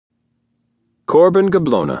Corbin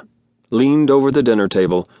Gablona leaned over the dinner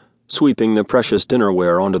table, sweeping the precious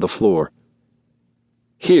dinnerware onto the floor.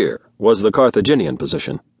 Here was the Carthaginian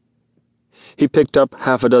position. He picked up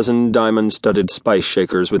half a dozen diamond-studded spice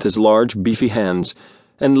shakers with his large, beefy hands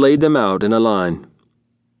and laid them out in a line.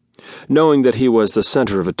 Knowing that he was the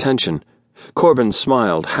center of attention, Corbin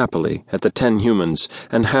smiled happily at the 10 humans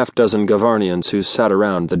and half-dozen Gavarnians who sat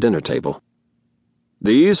around the dinner table.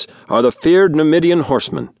 These are the feared Numidian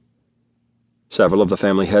horsemen. Several of the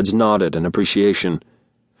family heads nodded in appreciation.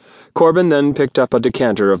 Corbin then picked up a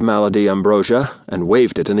decanter of malady ambrosia and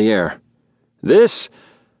waved it in the air. This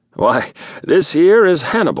here is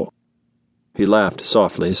Hannibal." He laughed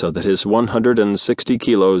softly so that his 160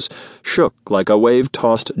 kilos shook like a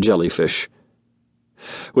wave-tossed jellyfish.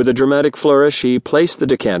 With a dramatic flourish, he placed the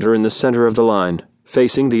decanter in the center of the line,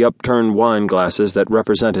 facing the upturned wine glasses that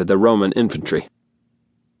represented the Roman infantry.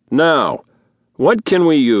 "Now, what can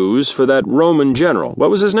we use for that Roman general? What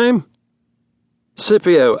was his name?"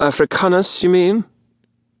 "Scipio Africanus, you mean?"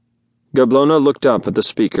 Gablona looked up at the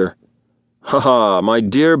speaker. "Ha, my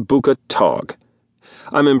dear Buka Tog.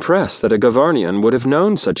 I'm impressed that a Gavarnian would have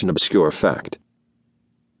known such an obscure fact."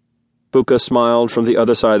 Buka smiled from the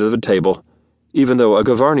other side of the table, even though a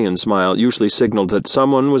Gavarnian smile usually signaled that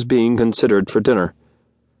someone was being considered for dinner.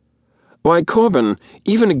 "Why, Corbin,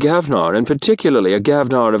 even a Gavnar, and particularly a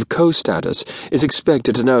Gavnar of co-status, is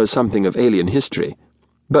expected to know something of alien history.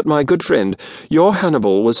 But, my good friend, your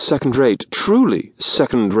Hannibal was second-rate, truly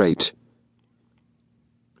second-rate."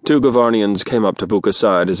 2 Gavarnians came up to Buka's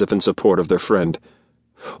side as if in support of their friend.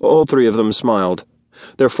 All 3 of them smiled.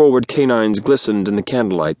 Their forward canines glistened in the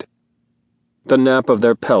candlelight. The nap of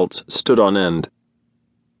their pelts stood on end.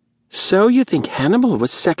 "So you think Hannibal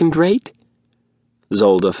was second-rate?"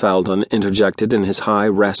 Zolda Faldon interjected in his high,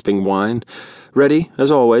 rasping whine, ready, as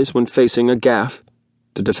always, when facing a gaffe,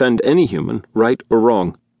 to defend any human, right or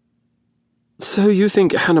wrong. "So you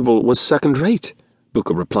think Hannibal was second-rate?"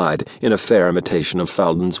 Buka replied, in a fair imitation of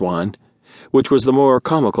Faldon's whine, which was the more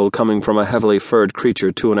comical coming from a heavily furred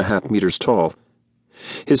creature 2.5 meters tall.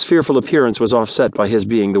 His fearful appearance was offset by his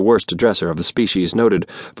being the worst dresser of the species, noted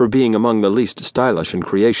for being among the least stylish in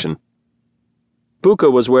creation.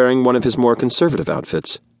 Buka was wearing one of his more conservative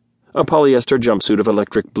outfits, a polyester jumpsuit of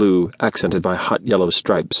electric blue accented by hot yellow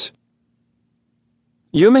stripes.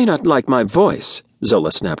 "You may not like my voice,"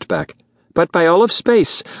 Zola snapped back, "but by all of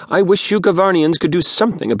space, I wish you Gavarnians could do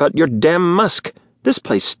something about your damn musk. This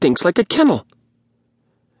place stinks like a kennel."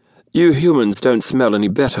 "You humans don't smell any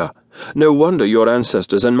better. No wonder your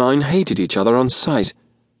ancestors and mine hated each other on sight."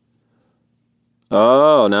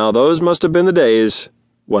 "Oh, now those must have been the days,"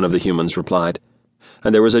 one of the humans replied,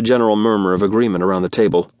 and there was a general murmur of agreement around the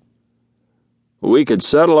table. "We could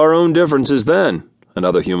settle our own differences then,"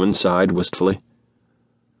 another human sighed wistfully.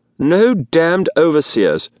 "No damned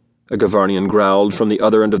overseers," a Gavarnian growled from the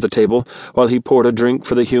other end of the table while he poured a drink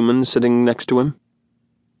for the human sitting next to him.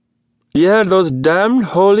 "Yeah, those damned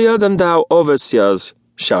holier-than-thou overseers,"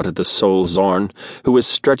 shouted the sole Zorn, who was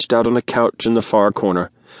stretched out on a couch in the far corner,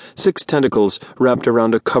 6 tentacles wrapped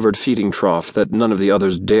around a covered feeding trough that none of the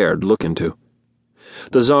others dared look into.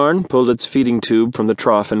 The Zorn pulled its feeding tube from the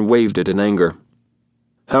trough and waved it in anger.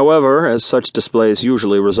 However, as such displays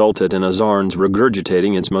usually resulted in a Zorn's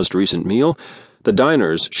regurgitating its most recent meal, the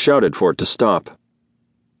diners shouted for it to stop.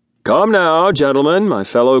 "Come now, gentlemen, my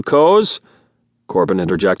fellow co's," Corbin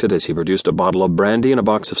interjected as he produced a bottle of brandy and a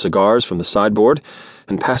box of cigars from the sideboard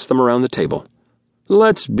and passed them around the table.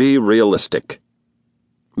 "Let's be realistic.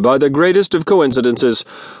 By the greatest of coincidences,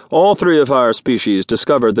 all 3 of our species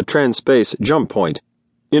discovered the trans-space jump point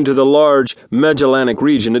into the large Magellanic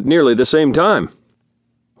region at nearly the same time.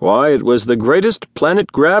 Why, it was the greatest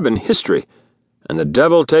planet grab in history, and the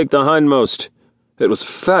devil take the hindmost. It was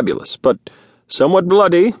fabulous, but somewhat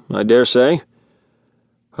bloody, I dare say."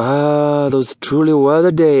 "Ah, those truly were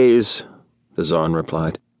the days," the Zorn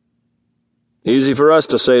replied. "Easy for us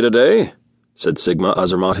to say today," said Sigma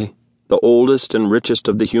Azermati, the oldest and richest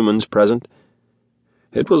of the humans present.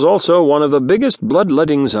 "It was also one of the biggest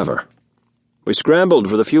bloodlettings ever. We scrambled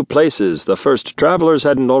for the few places the first travelers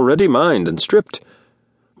hadn't already mined and stripped.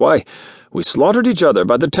 Why, we slaughtered each other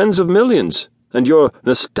by the tens of millions, and you're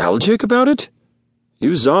nostalgic about it?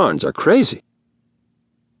 You Zarns are crazy."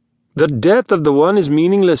 "The death of the one is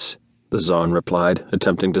meaningless," the Zorn replied,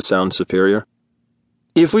 attempting to sound superior.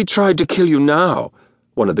 "If we tried to kill you now,"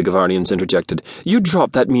 one of the Gavarnians interjected, "you'd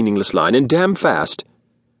drop that meaningless line, and damn fast.